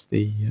increase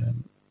the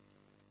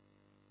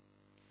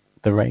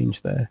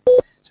range there.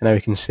 So now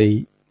we can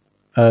see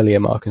earlier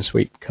mark and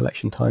sweep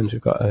collection times.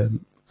 We've got a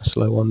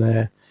slow one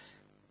there,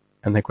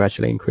 and they're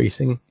gradually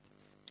increasing.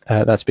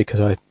 That's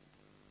because I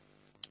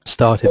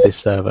started this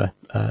server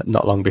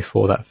not long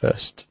before that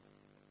first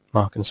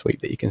mark and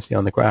sweep that you can see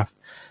on the graph.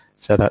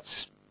 So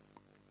that's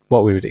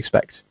what we would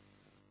expect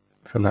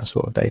from that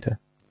sort of data.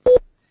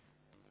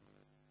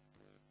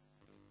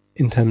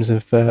 In terms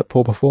of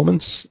poor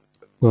performance,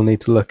 we'll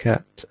need to look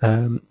at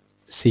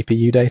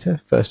CPU data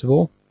first of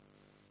all.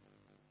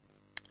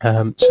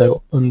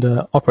 So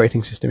under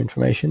operating system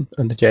information,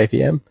 under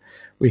JVM,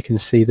 we can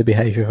see the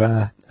behavior of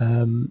our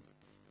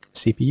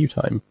CPU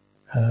time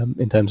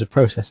in terms of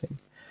processing.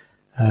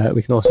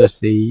 We can also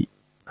see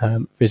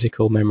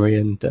physical memory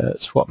and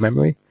swap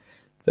memory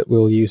that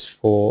we'll use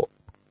for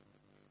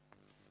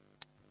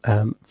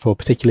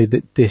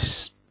particularly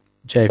this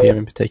JVM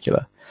in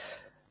particular.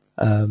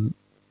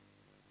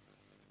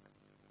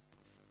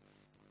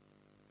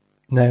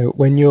 Now,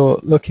 when you're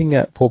looking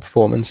at poor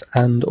performance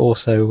and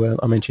also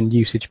I mentioned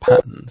usage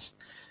patterns,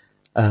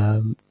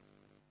 it's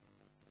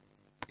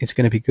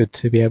going to be good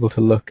to be able to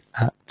look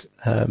at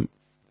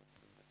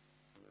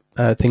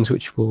things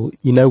which will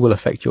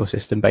affect your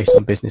system based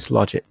on business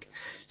logic.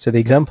 So the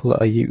example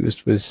that I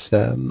used was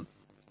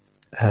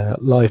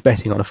live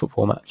betting on a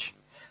football match.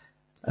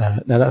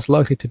 Now that's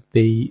likely to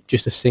be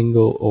just a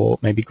single or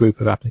maybe group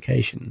of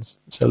applications.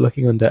 So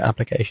looking under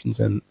applications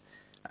and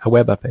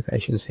web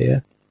applications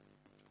here,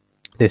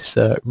 this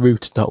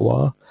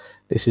root.war,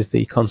 this is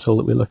the console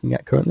that we're looking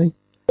at currently.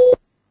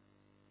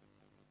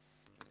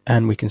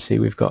 And we can see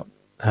we've got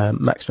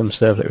maximum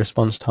servlet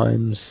response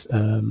times,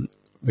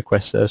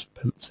 requests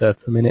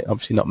served per minute,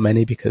 obviously not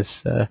many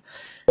because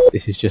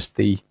this is just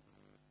the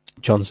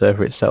John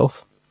server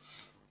itself.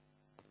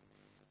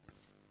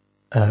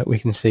 We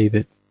can see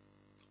that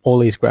all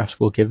these graphs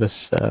will give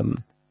us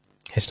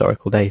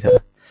historical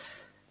data.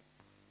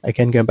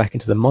 Again, going back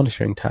into the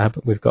monitoring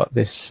tab, we've got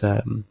this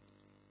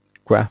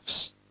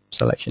graphs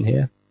selection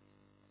here,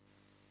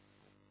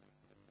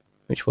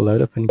 which will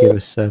load up and give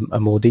us a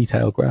more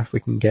detailed graph. We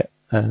can get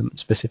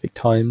specific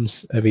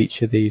times of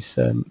each of these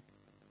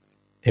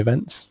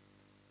events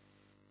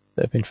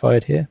that have been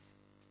fired here.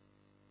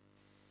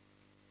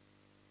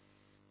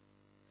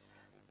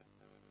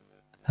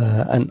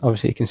 And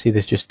obviously you can see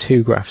there's just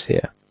 2 graphs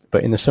here,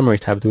 but in the summary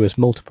tab there was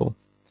multiple.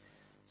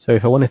 So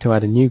if I wanted to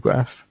add a new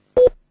graph,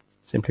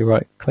 simply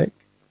right click,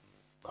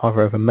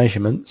 hover over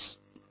measurements,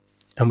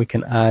 and we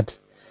can add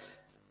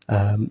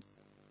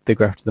the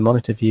graph to the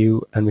monitor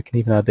view, and we can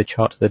even add the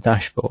chart to the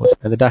dashboard.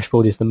 Now the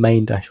dashboard is the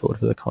main dashboard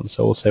for the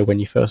console, so when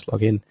you first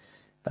log in,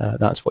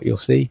 that's what you'll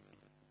see.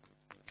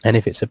 And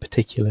if it's a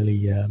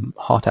particularly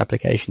hot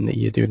application that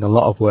you're doing a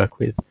lot of work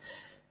with,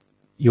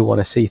 you'll want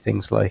to see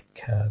things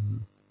like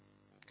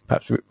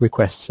perhaps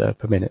requests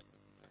per minute.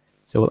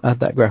 So we'll add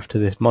that graph to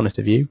this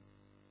monitor view.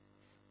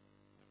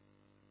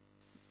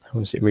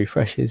 Once it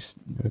refreshes,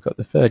 we've got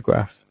the 3rd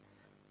graph,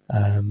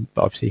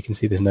 but obviously you can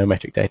see there's no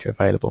metric data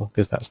available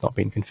because that's not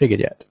been configured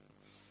yet.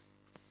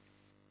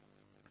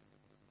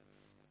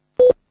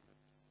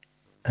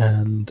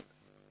 And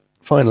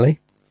finally,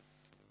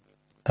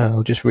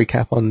 I'll just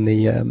recap on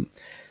the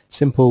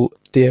simple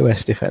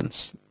DOS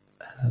defense.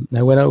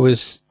 Now when I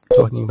was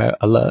talking about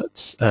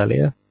alerts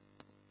earlier,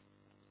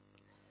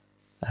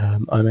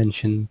 I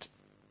mentioned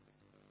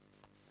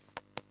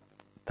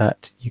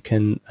that you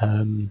can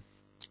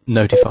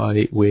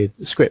notify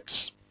with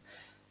scripts.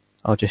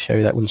 I'll just show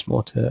you that once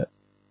more to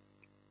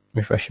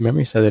refresh your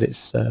memory so that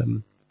it's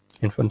in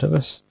front of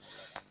us.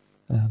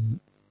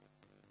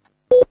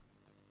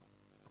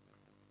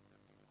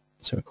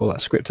 So we call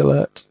that script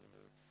alert,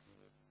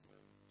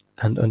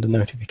 and under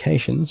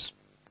notifications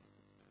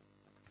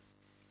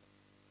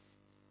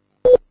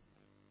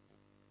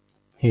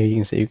here you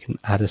can see you can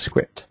add a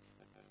script.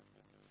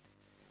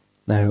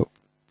 Now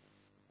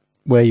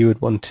where you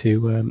would want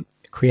to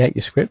create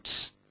your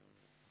scripts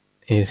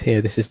is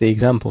here. This is the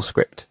example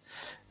script.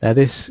 Now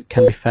this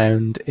can be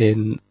found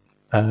in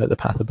the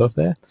path above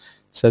there.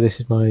 So this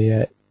is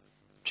my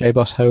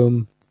JBoss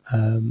home,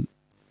 and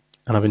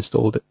I've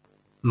installed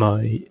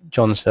my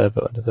John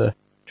server under the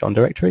John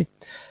directory,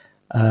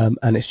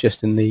 and it's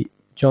just in the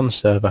John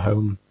server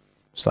home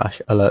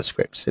 /alert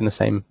scripts in the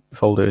same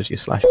folder as your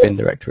 /bin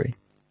directory.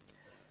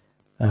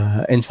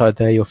 Inside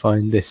there you'll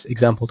find this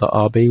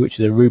example.rb, which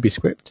is a Ruby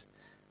script,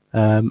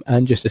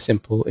 and just a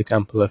simple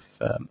example of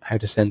how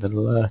to send an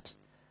alert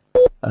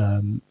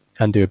and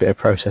do a bit of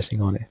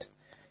processing on it.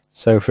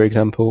 So for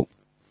example,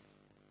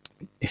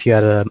 if you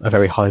had a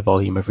very high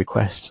volume of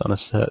requests on a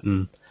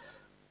certain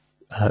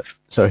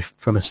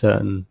from a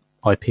certain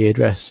IP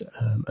address,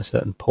 a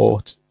certain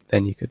port,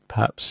 then you could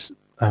perhaps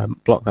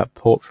block that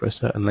port for a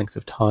certain length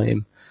of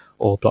time,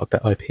 or block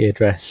that IP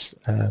address,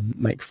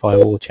 make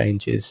firewall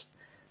changes.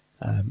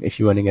 If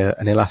you're running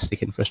an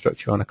elastic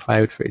infrastructure on a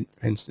cloud, for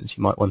instance,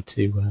 you might want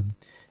to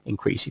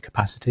increase your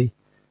capacity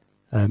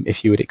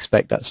if you would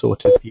expect that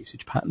sort of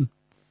usage pattern.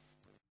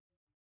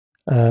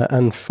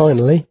 And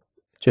finally,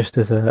 just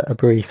as a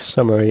brief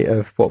summary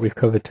of what we've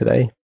covered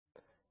today,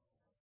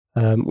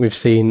 we've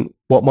seen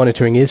what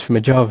monitoring is from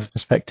a Java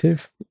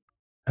perspective.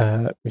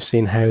 We've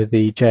seen how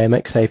the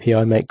JMX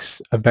API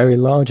makes a very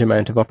large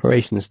amount of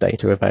operations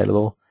data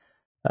available,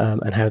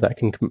 and how that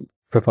can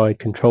provide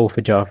control for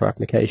Java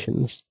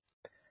applications.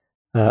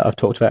 I've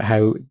talked about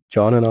how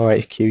John and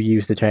RHQ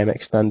use the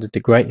JMX standard to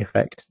great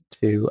effect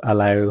to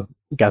allow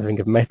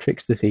gathering of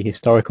metrics to see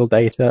historical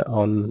data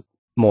on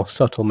more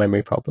subtle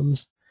memory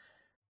problems.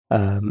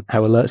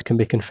 How alerts can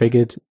be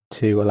configured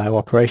to allow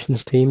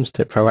operations teams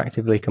to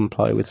proactively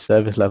comply with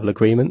service level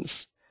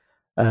agreements,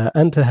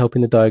 and to help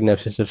in the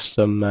diagnosis of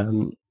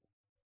some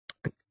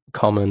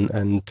common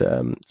and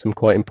some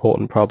quite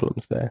important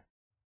problems there.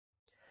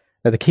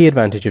 Now the key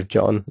advantage of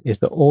John is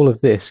that all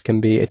of this can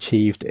be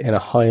achieved in a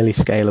highly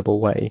scalable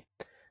way.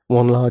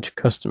 One large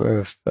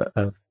customer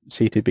of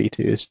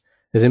C2B2's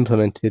has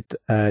implemented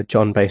a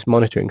John-based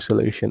monitoring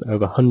solution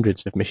over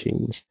hundreds of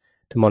machines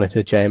to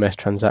monitor JMS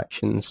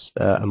transactions,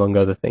 among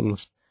other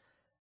things.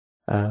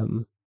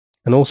 And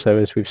also,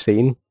 as we've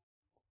seen,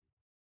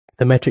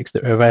 the metrics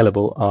that are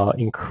available are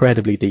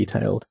incredibly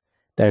detailed,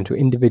 down to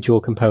individual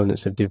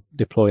components of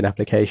deployed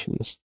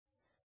applications.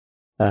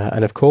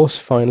 And of course,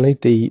 finally,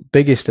 the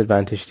biggest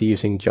advantage to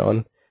using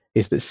John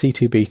is that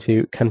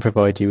C2B2 can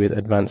provide you with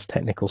advanced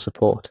technical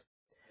support.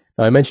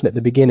 Now, I mentioned at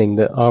the beginning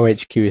that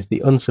RHQ is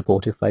the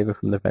unsupported flavor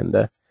from the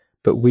vendor,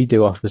 but we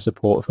do offer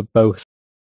support for both